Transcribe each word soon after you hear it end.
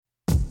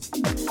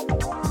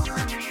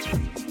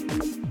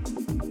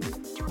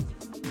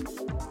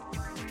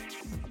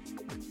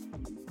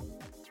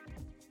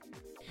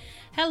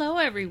Hello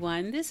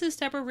everyone, this is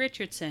Deborah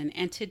Richardson,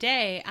 and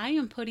today I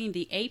am putting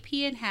the AP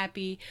in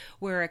Happy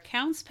where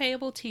accounts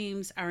payable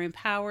teams are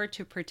empowered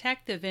to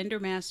protect the vendor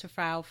master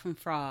file from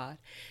fraud.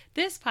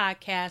 This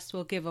podcast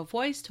will give a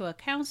voice to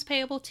accounts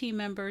payable team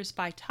members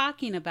by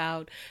talking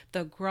about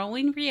the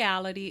growing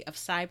reality of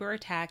cyber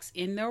attacks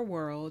in their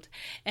world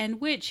and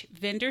which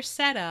vendor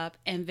setup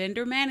and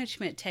vendor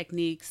management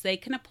techniques they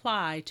can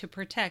apply to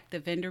protect the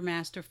vendor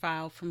master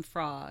file from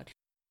fraud.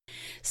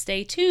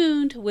 Stay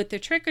tuned with the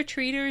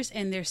trick-or-treaters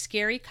and their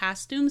scary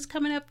costumes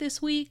coming up this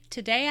week.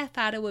 Today I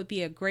thought it would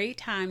be a great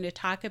time to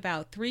talk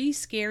about 3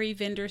 scary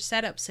vendor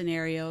setup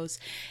scenarios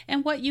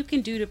and what you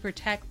can do to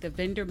protect the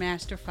vendor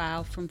master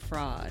file from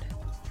fraud.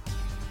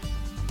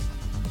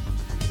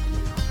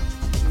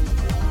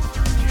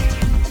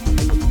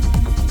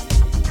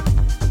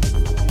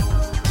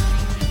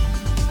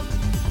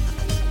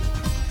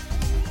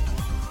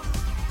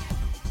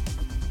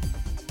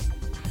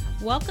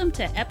 Welcome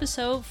to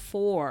episode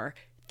 4,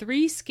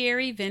 3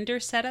 scary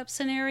vendor setup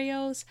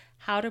scenarios,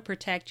 how to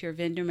protect your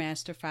vendor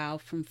master file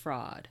from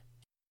fraud.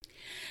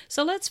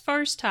 So let's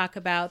first talk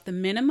about the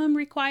minimum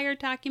required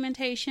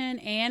documentation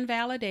and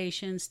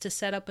validations to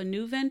set up a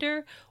new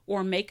vendor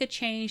or make a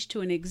change to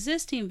an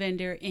existing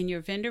vendor in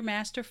your vendor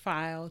master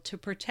file to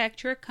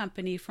protect your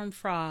company from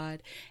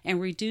fraud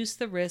and reduce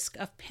the risk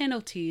of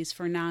penalties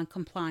for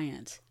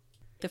non-compliance.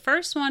 The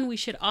first one we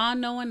should all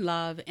know and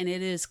love, and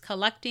it is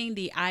collecting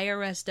the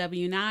IRS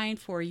W-9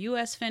 for a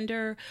U.S.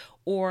 vendor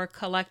or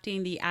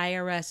collecting the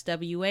IRS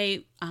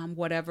W-8,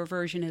 whatever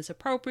version is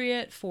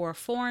appropriate, for a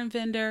foreign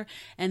vendor,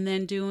 and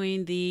then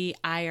doing the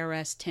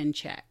IRS 10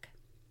 check.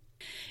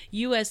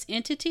 U.S.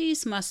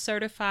 entities must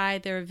certify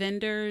their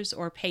vendors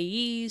or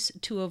payees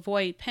to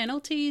avoid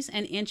penalties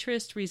and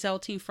interest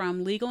resulting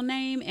from legal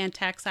name and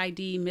tax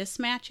ID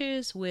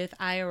mismatches with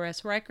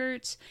IRS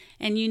records,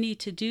 and you need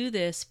to do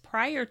this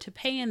prior to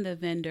paying the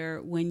vendor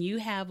when you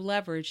have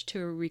leverage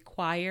to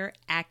require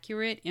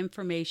accurate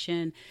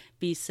information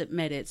be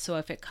submitted. So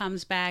if it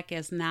comes back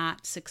as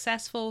not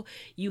successful,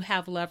 you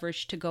have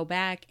leverage to go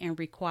back and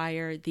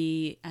require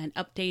an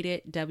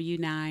updated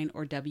W-9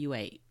 or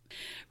W-8.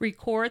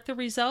 Record the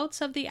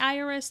results of the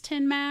IRS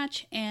 10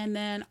 match and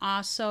then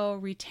also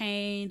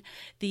retain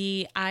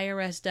the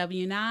IRS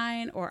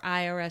W-9 or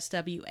IRS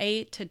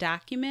W-8 to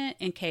document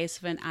in case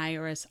of an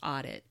IRS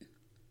audit.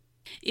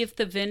 If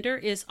the vendor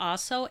is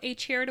also a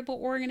charitable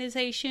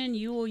organization,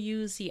 you will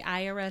use the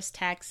IRS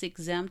tax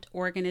exempt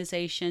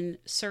organization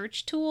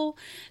search tool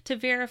to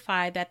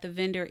verify that the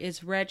vendor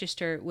is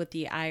registered with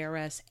the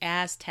IRS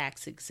as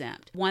tax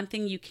exempt. One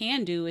thing you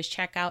can do is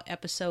check out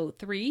episode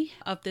 3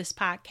 of this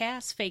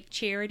podcast, Fake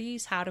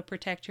Charities, How to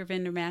Protect Your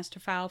Vendor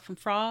Master File from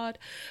Fraud,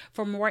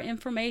 for more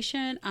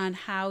information on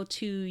how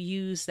to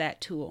use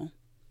that tool.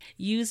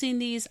 Using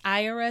these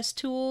IRS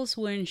tools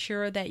will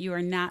ensure that you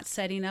are not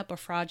setting up a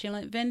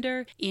fraudulent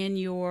vendor in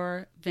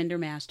your vendor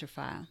master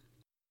file.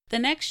 The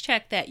next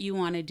check that you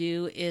want to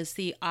do is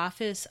the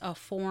Office of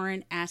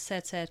Foreign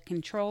Assets and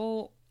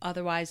Control,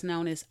 otherwise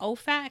known as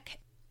OFAC,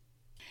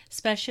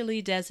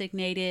 specially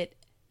designated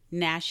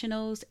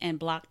nationals and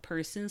blocked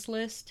persons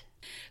list.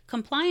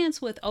 Compliance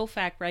with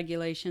OFAC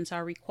regulations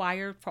are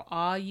required for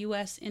all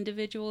U.S.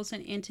 individuals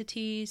and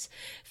entities.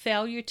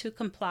 Failure to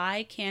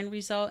comply can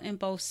result in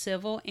both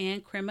civil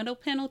and criminal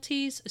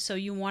penalties, so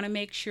you want to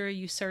make sure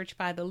you search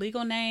by the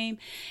legal name.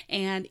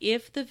 And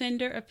if the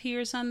vendor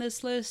appears on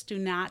this list, do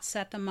not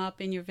set them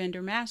up in your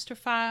vendor master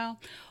file.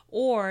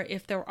 Or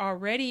if they're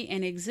already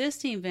an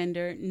existing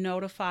vendor,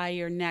 notify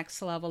your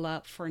next level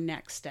up for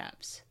next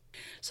steps.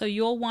 So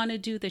you'll want to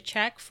do the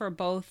check for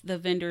both the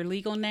vendor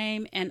legal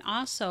name and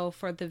also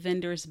for the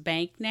vendor's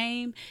bank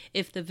name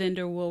if the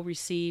vendor will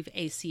receive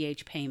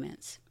ACH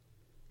payments.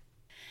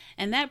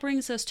 And that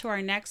brings us to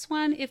our next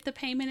one. If the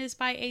payment is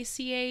by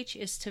ACH,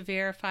 is to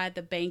verify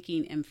the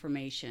banking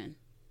information.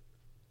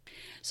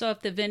 So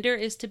if the vendor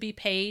is to be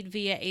paid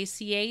via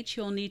ACH,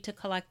 you'll need to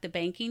collect the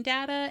banking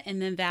data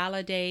and then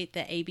validate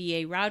the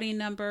ABA routing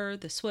number,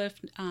 the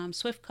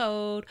SWIFT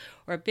code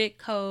or BIC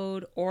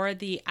code, or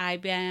the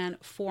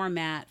IBAN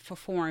format for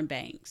foreign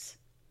banks.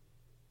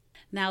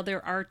 Now,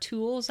 there are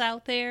tools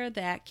out there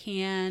that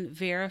can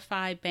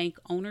verify bank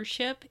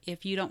ownership.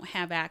 If you don't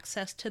have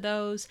access to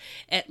those,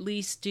 at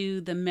least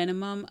do the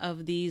minimum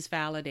of these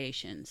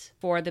validations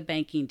for the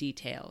banking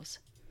details.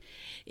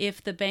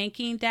 If the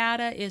banking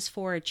data is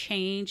for a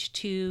change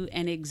to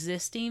an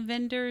existing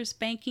vendor's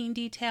banking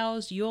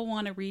details, you'll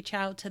want to reach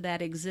out to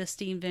that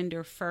existing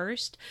vendor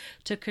first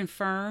to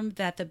confirm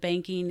that the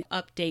banking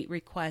update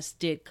request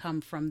did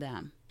come from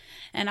them.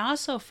 And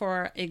also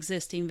for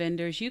existing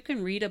vendors, you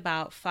can read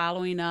about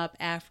following up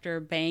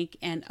after bank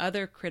and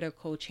other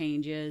critical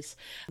changes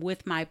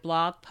with my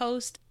blog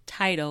post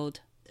titled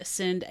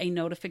Send a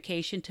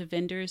Notification to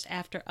Vendors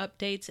After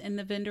Updates in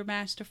the Vendor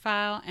Master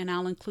File, and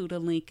I'll include a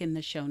link in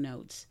the show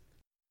notes.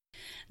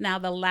 Now,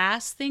 the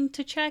last thing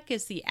to check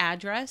is the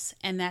address,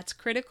 and that's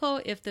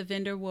critical if the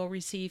vendor will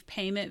receive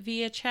payment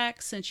via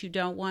check since you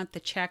don't want the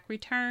check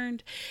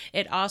returned.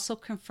 It also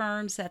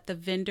confirms that the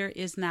vendor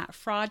is not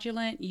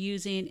fraudulent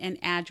using an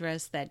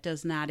address that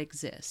does not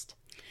exist.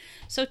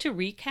 So to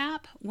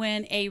recap,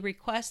 when a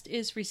request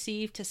is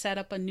received to set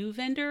up a new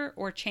vendor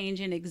or change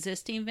an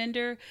existing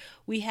vendor,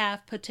 we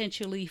have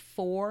potentially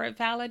 4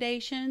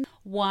 validations.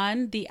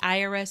 1, the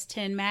IRS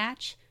 10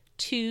 match.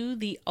 2,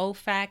 the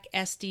OFAC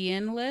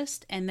SDN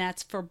list, and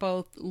that's for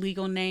both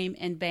legal name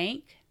and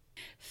bank.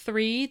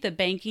 3, the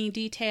banking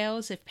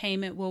details if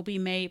payment will be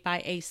made by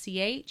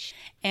ACH.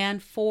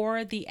 And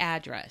 4, the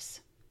address.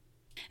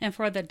 And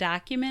for the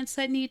documents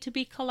that need to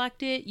be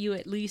collected, you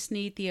at least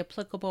need the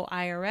applicable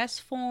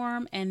IRS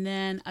form and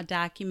then a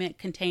document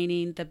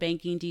containing the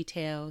banking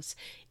details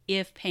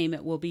if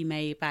payment will be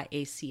made by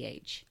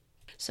ACH.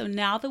 So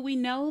now that we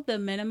know the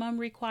minimum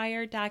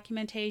required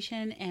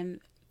documentation and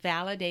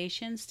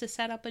validations to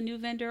set up a new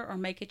vendor or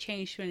make a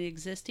change to an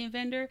existing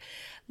vendor,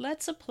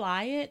 let's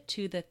apply it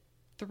to the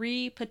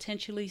 3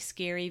 potentially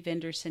scary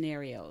vendor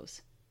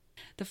scenarios.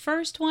 The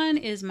first one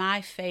is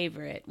my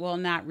favorite. Well,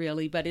 not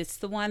really, but it's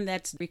the one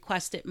that's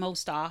requested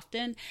most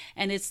often,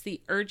 and it's the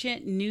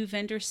urgent new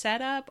vendor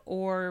setup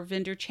or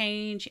vendor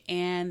change,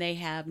 and they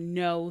have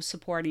no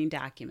supporting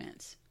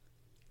documents.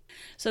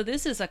 So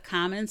this is a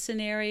common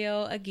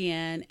scenario,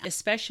 again,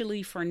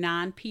 especially for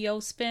non-PO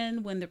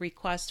spend when the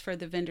request for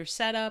the vendor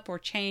setup or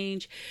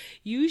change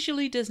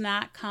usually does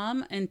not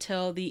come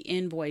until the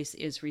invoice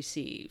is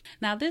received.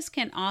 Now, this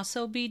can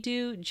also be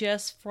due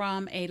just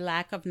from a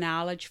lack of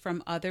knowledge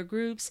from other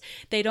groups.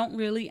 They don't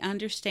really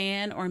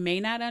understand or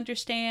may not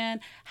understand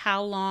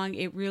how long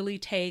it really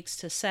takes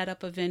to set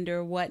up a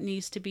vendor, what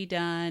needs to be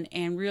done,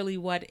 and really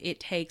what it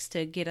takes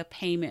to get a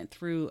payment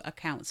through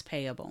accounts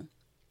payable.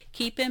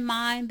 Keep in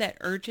mind that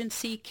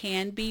urgency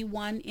can be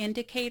one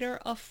indicator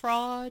of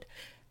fraud,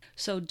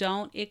 so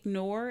don't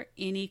ignore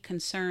any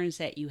concerns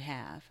that you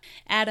have.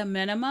 At a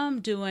minimum,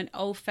 do an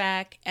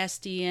OFAC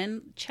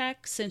SDN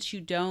check since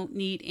you don't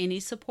need any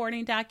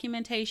supporting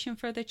documentation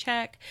for the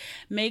check.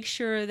 Make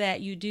sure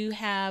that you do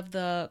have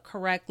the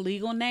correct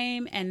legal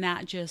name and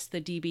not just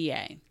the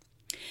DBA.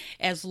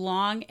 As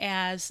long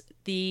as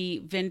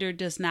the vendor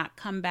does not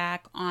come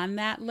back on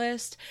that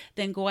list,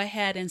 then go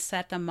ahead and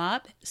set them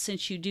up.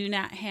 Since you do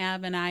not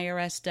have an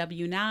IRS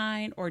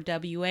W-9 or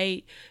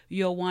W-8,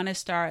 you'll want to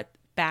start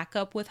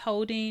backup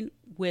withholding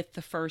with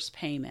the first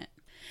payment.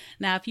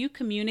 Now, if you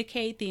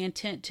communicate the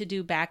intent to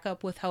do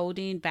backup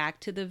withholding back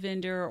to the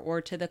vendor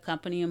or to the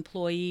company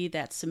employee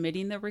that's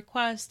submitting the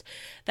request,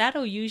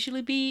 that'll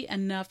usually be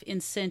enough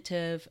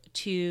incentive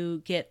to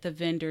get the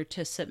vendor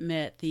to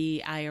submit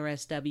the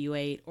IRS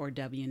W-8 or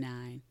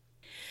W-9.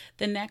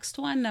 The next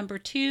one, number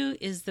 2,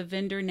 is the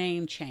vendor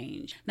name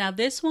change. Now,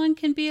 this one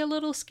can be a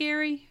little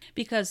scary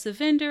because the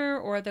vendor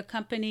or the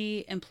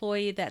company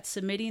employee that's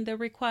submitting the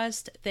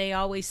request, they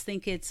always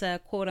think it's a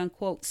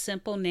quote-unquote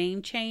simple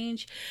name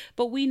change,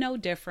 but we know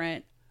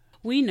different.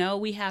 We know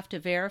we have to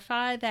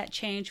verify that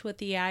change with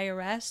the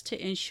IRS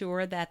to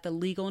ensure that the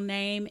legal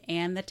name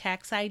and the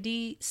tax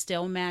ID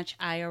still match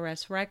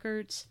IRS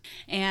records.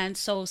 And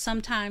so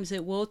sometimes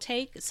it will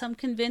take some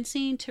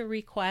convincing to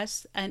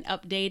request an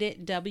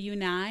updated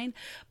W-9,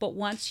 but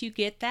once you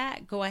get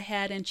that, go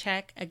ahead and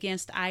check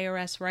against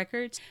IRS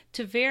records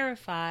to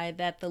verify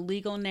that the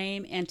legal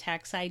name and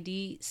tax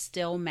ID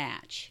still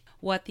match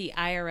what the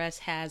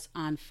IRS has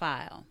on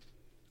file.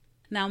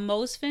 Now,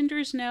 most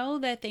vendors know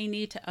that they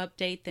need to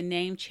update the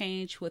name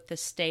change with the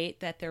state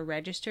that they're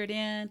registered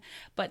in,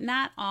 but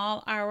not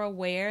all are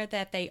aware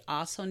that they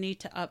also need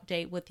to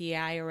update with the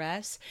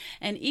IRS.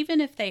 And even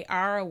if they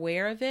are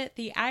aware of it,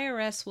 the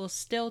IRS will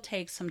still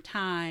take some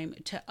time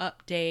to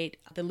update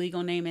the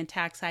legal name and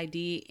tax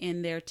ID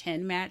in their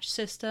 10 match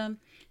system.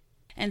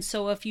 And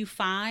so if you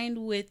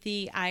find with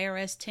the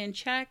IRS 10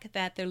 check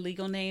that their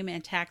legal name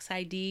and tax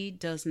ID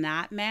does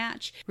not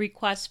match,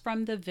 request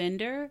from the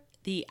vendor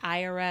the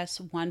IRS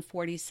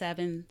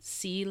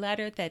 147C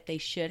letter that they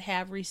should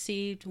have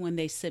received when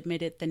they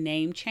submitted the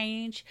name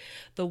change.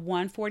 The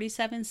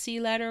 147C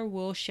letter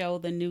will show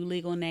the new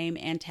legal name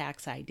and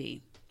tax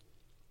ID.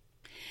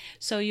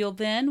 So you'll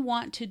then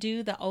want to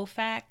do the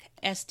OFAC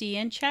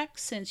SDN check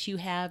since you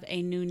have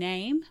a new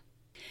name.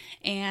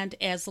 And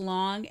as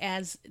long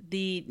as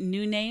the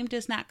new name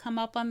does not come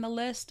up on the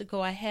list,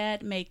 go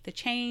ahead, make the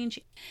change,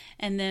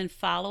 and then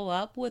follow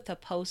up with a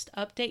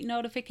post-update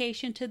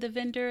notification to the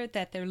vendor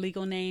that their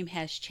legal name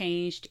has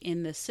changed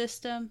in the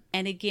system.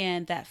 And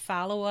again, that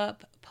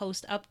follow-up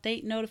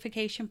post-update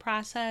notification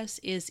process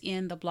is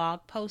in the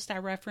blog post I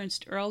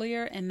referenced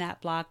earlier, and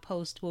that blog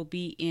post will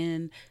be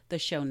in the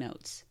show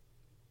notes.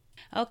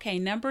 Okay,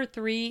 number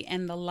 3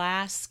 and the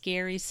last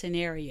scary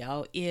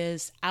scenario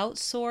is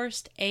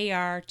outsourced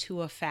AR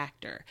to a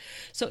factor.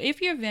 So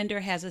if your vendor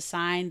has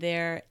assigned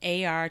their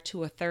AR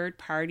to a third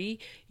party,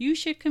 you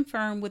should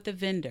confirm with the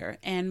vendor.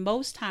 And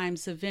most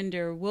times the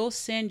vendor will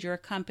send your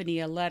company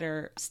a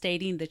letter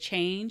stating the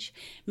change.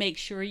 Make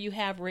sure you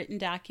have written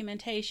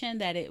documentation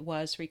that it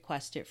was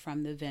requested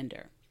from the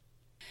vendor.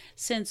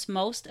 Since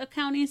most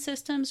accounting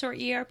systems or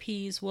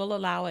ERPs will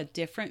allow a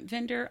different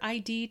vendor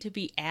ID to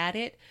be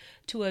added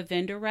to a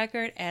vendor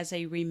record as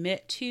a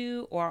remit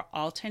to or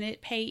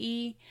alternate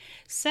payee,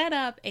 set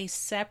up a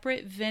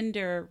separate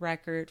vendor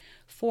record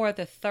for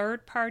the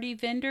third-party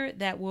vendor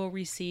that will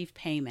receive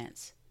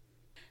payments.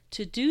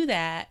 To do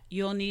that,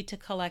 you'll need to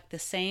collect the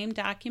same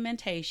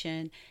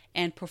documentation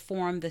and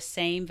perform the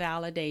same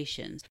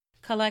validations.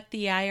 Collect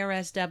the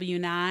IRS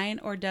W-9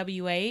 or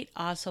W-8.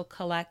 Also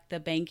collect the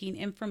banking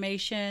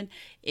information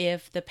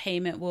if the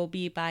payment will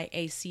be by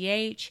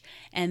ACH,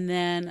 and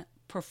then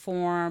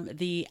perform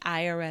the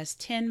IRS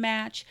TIN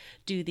match,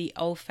 do the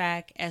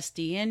OFAC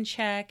SDN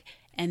check,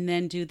 and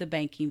then do the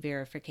banking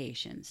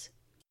verifications.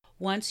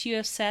 Once you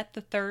have set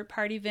the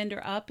third-party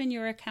vendor up in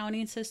your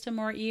accounting system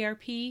or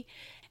ERP,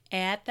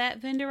 add that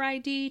vendor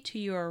ID to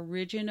your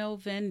original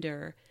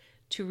vendor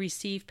to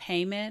receive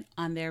payment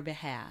on their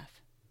behalf.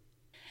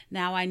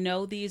 Now, I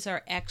know these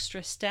are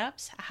extra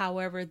steps.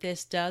 However,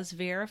 this does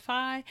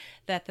verify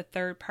that the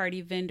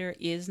third-party vendor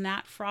is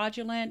not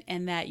fraudulent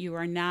and that you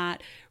are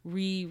not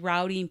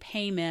rerouting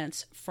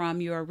payments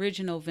from your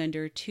original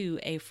vendor to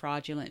a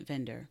fraudulent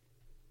vendor.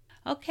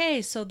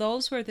 Okay, so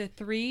those were the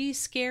 3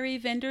 scary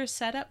vendor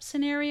setup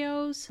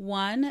scenarios.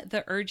 1,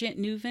 the urgent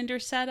new vendor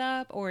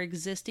setup or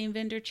existing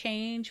vendor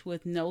change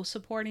with no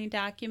supporting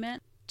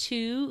document.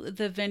 2,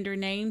 the vendor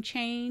name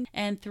change.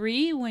 And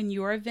 3, when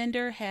your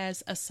vendor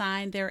has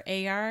assigned their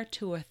AR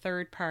to a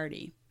third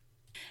party.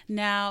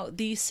 Now,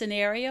 these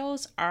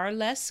scenarios are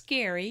less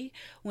scary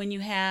when you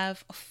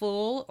have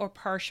full or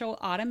partial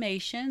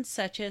automation,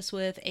 such as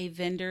with a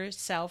vendor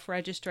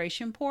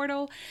self-registration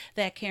portal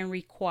that can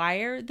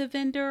require the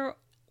vendor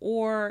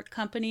or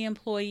company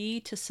employee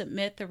to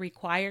submit the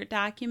required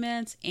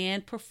documents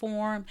and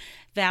perform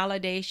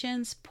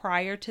validations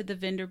prior to the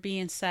vendor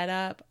being set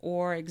up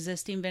or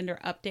existing vendor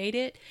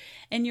updated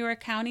in your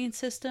accounting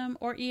system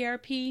or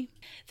ERP.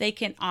 They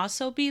can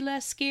also be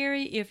less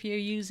scary if you're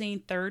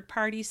using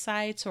third-party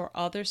sites or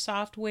other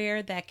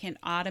software that can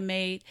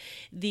automate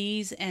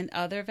these and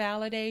other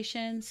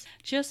validations.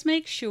 Just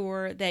make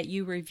sure that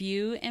you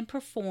review and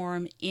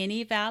perform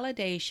any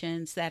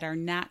validations that are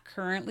not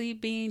currently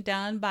being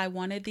done by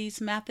one of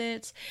these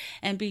methods,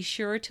 and be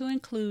sure to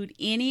include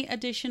any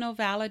additional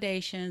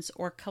validations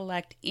or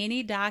collect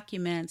any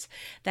documents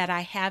that I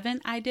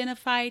haven't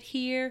identified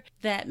here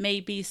that may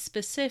be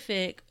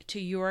specific to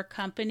your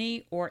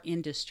company or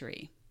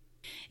industry.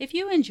 If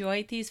you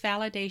enjoyed these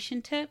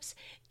validation tips,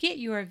 get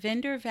your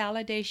vendor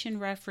validation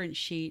reference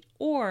sheet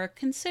or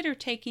consider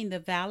taking the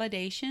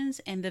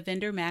validations and the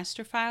vendor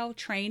master file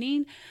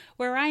training,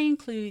 where I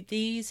include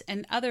these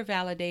and other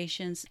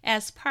validations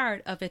as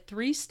part of a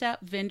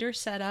 3-step vendor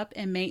setup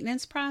and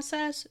maintenance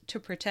process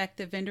to protect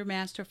the vendor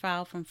master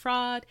file from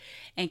fraud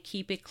and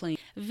keep it clean.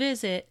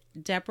 Visit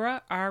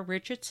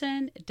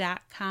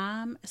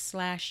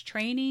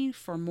DeborahRRichardson.com/training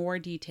for more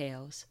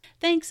details.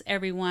 Thanks,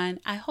 everyone.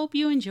 I hope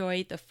you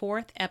enjoyed the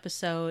 4th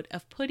episode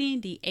of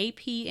Putting the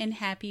AP in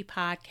Happy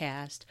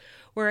podcast,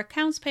 where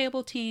accounts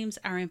payable teams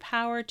are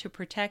empowered to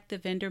protect the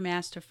vendor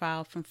master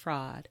file from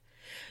fraud.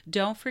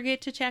 Don't forget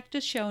to check the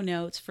show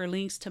notes for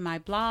links to my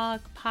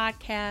blog,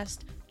 podcast,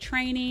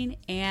 training,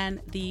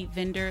 and the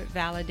vendor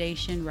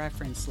validation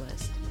reference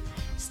list.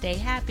 Stay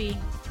happy.